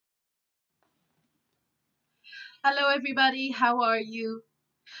Hello, everybody. How are you?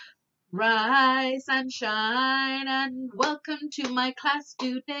 Rise and shine, and welcome to my class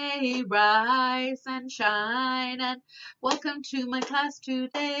today. Rise and shine, and welcome to my class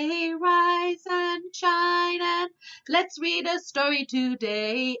today. Rise and shine, and let's read a story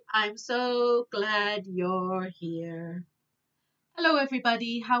today. I'm so glad you're here. Hello,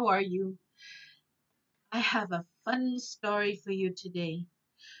 everybody. How are you? I have a fun story for you today.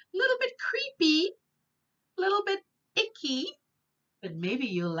 A little bit creepy, a little bit icky, but maybe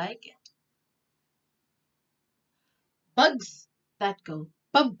you'll like it. Bugs that go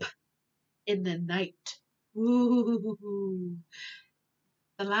bump in the night. Ooh.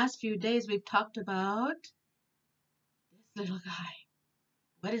 The last few days we've talked about this little guy.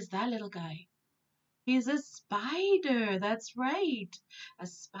 What is that little guy? He's a spider. That's right. A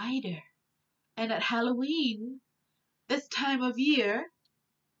spider. And at Halloween, this time of year,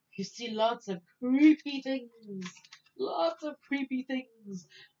 you see lots of creepy things. Lots of creepy things.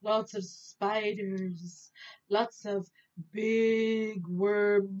 Lots of spiders. Lots of big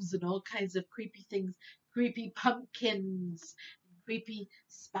worms and all kinds of creepy things. Creepy pumpkins. Creepy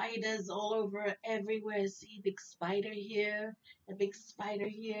spiders all over everywhere. See, big spider here, a big spider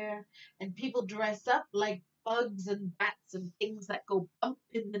here. And people dress up like bugs and bats and things that go bump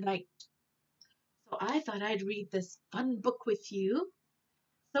in the night. So I thought I'd read this fun book with you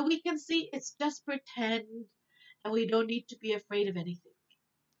so we can see it's just pretend and we don't need to be afraid of anything.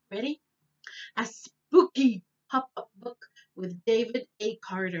 Ready? A spooky pop-up book with David A.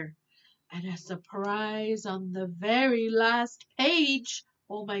 Carter. And a surprise on the very last page.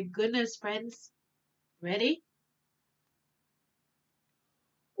 Oh my goodness, friends. Ready?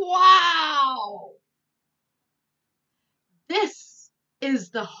 Wow! This is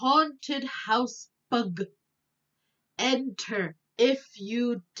the haunted house bug. Enter if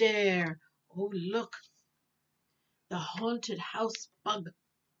you dare. Oh, look. The haunted house bug.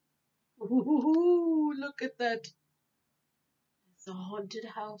 Ooh, look at that. It's a haunted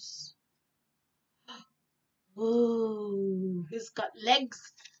house. Oh, he's got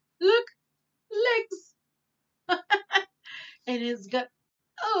legs. Look, legs. And he's got,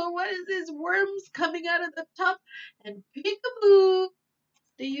 oh, what is this? Worms coming out of the top. And peekaboo.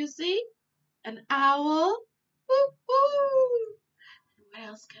 Do you see? An owl. Ooh. What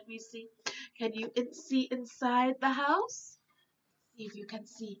else can we see? Can you see inside the house? See if you can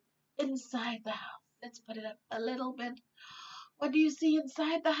see inside the house. Let's put it up a little bit. What do you see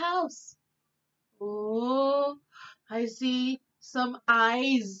inside the house? Oh, I see some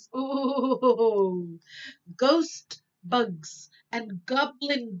eyes. Oh, ghost bugs and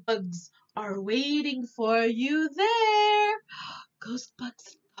goblin bugs are waiting for you there. Ghost bugs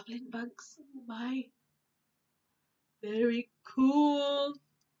and goblin bugs. Oh my. Very cool.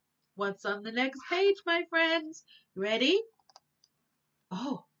 What's on the next page, my friends? Ready?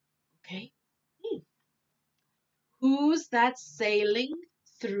 Oh, okay. Who's that sailing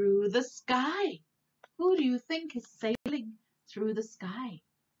through the sky? Who do you think is sailing through the sky?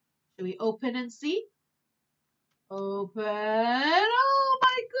 Should we open and see? Open. Oh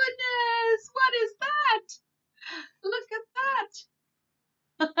my goodness! What is that? Look at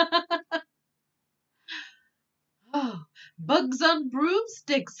that. Oh, bugs on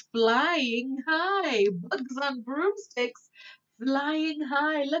broomsticks flying high. Bugs on broomsticks flying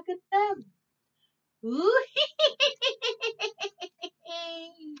high. Look at them. Ooh.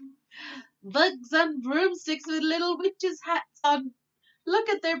 Bugs on broomsticks with little witches' hats on. Look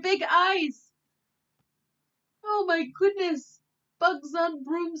at their big eyes. Oh my goodness. Bugs on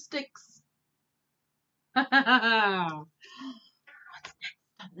broomsticks. What's next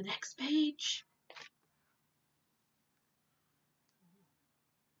on the next page?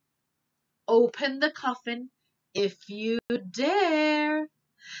 Open the coffin if you dare.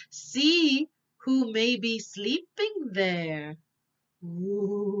 See who may be sleeping there.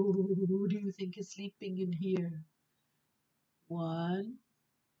 Ooh, who do you think is sleeping in here? 1,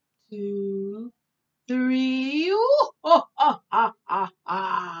 2, 3. Ooh, oh, ha, ha, ha,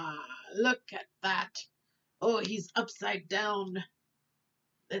 ha. Look at that. Oh, he's upside down.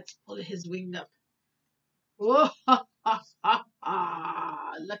 Let's pull his wing up. Oh, ha, ha, ha,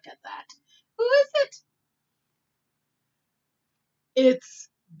 ha. Look at that. Who is it? It's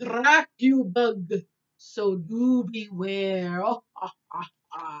Dracubug. So do beware. Oh, ha, ha,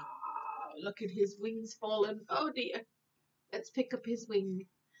 ha. Look at his wings fallen. Oh dear. Let's pick up his wing.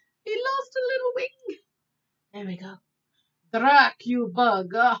 He lost a little wing. There we go.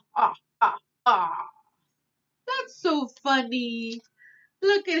 Dracubug. Ah, ha, ha, ha. That's so funny.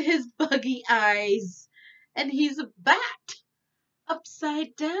 Look at his buggy eyes. And he's a bat.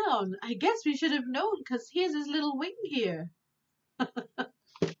 upside down. I guess we should have known because here's his little wing here.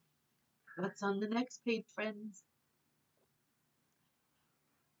 What's on the next page, friends?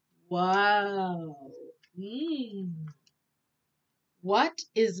 Wow. What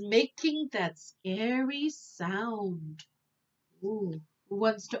is making that scary sound? Ooh, who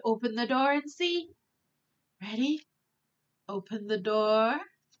wants to open the door and see? Ready? Open the door.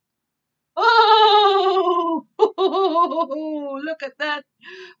 Oh, look at that.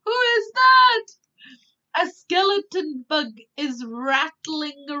 Who is that? A skeleton bug is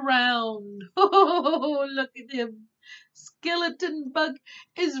rattling around. Oh, look at him. Skeleton bug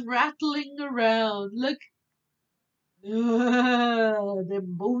is rattling around. Look.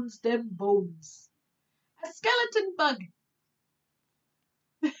 Them bones, them bones. A skeleton bug.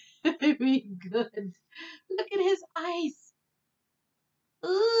 Very good. Look at his eyes.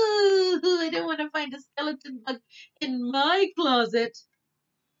 Ooh, I don't want to find a skeleton bug in my closet.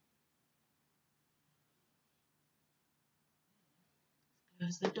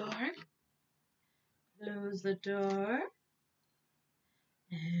 Close the door. Close the door.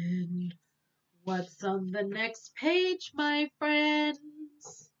 And what's on the next page, my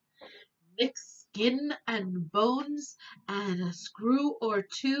friends? Mix skin and bones, and a screw or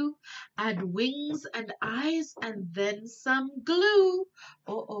two, add wings and eyes, and then some glue.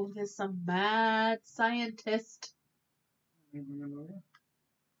 Oh, there's some mad scientist.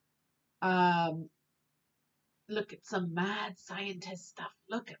 Look at some mad scientist stuff.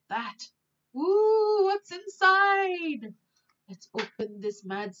 Look at that. Ooh, what's inside? Let's open this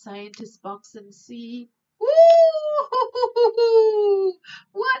mad scientist box and see. Ooh,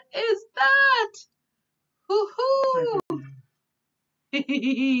 what is that? Hoo-hoo.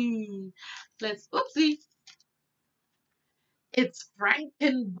 Let's, oopsie. It's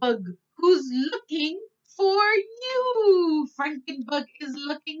Frankenbug who's looking for you. Frankenbug is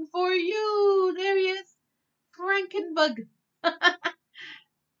looking for you. There he is. Frankenbug.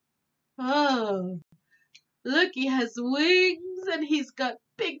 Oh, look, he has wings and he's got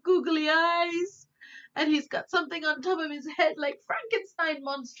big googly eyes and he's got something on top of his head like Frankenstein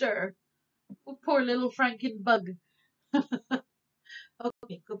monster. Oh, poor little Frankenbug.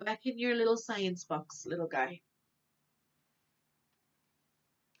 Okay, go back in your little science box, little guy.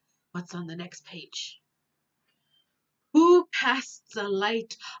 What's on the next page? Who casts a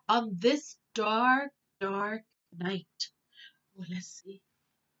light on this dark, dark night? Oh, let's see.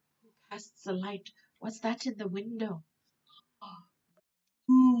 Who casts a light? What's that in the window? Oh,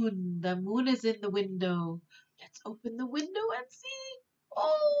 moon. The moon is in the window. Let's open the window and see.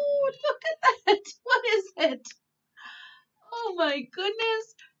 Oh, look at that. What is it? Oh my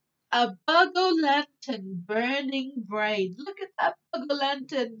goodness. A bug-o-lantern burning bright. Look at that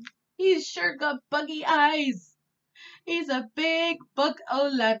bug-o-lantern. He's sure got buggy eyes. He's a big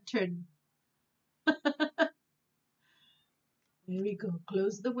bug-o-lantern. There we go.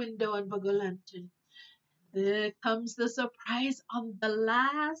 Close the window on bug-o-lantern. There comes the surprise on the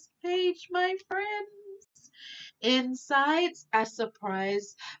last page, my friends. Inside's a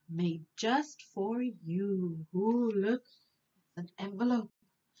surprise made just for you. Ooh, look, an envelope.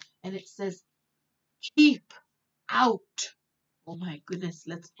 And it says, keep out. Oh my goodness,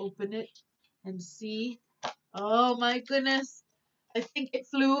 let's open it and see. Oh my goodness, I think it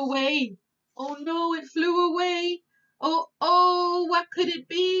flew away. Oh no, it flew away. Oh, what could it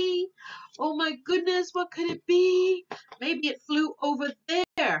be? Oh my goodness, what could it be? Maybe it flew over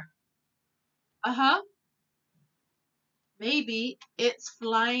there. Uh-huh. Maybe it's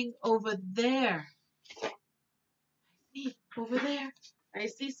flying over there. I see over there. I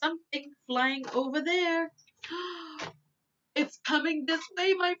see something flying over there. It's coming this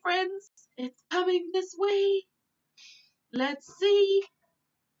way, my friends. It's coming this way. Let's see.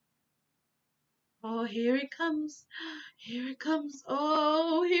 Oh, here it comes. Here it comes.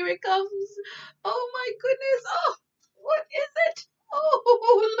 Oh, here it comes. Oh my goodness. Oh, what is it?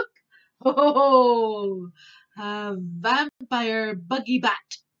 Oh, look. Oh, a vampire buggy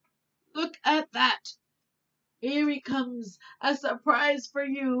bat. Look at that. Here he comes. A surprise for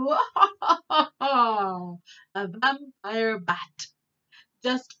you. A vampire bat.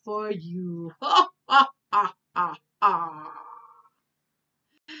 Just for you.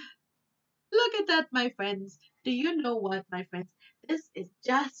 Look at that, my friends. Do you know what, my friends? This is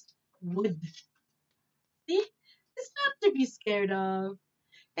just wood. See? It's not to be scared of.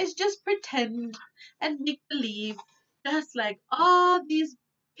 It's just pretend and make believe, just like all these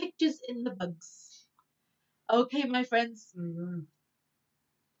pictures in the bugs. Okay, my friends.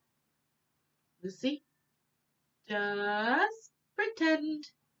 Lucy, just pretend.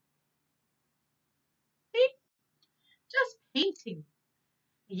 See? Just painting.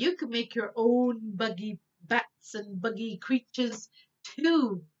 You can make your own buggy bats and buggy creatures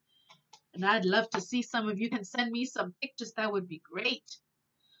too. And I'd love to see some of you can send me some pictures. That would be great.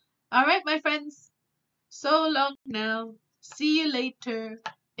 All right, my friends. So long now. See you later.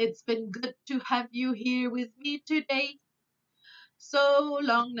 It's been good to have you here with me today. So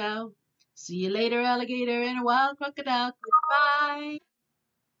long now. See you later, alligator and a wild crocodile. Goodbye.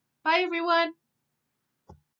 Bye, everyone.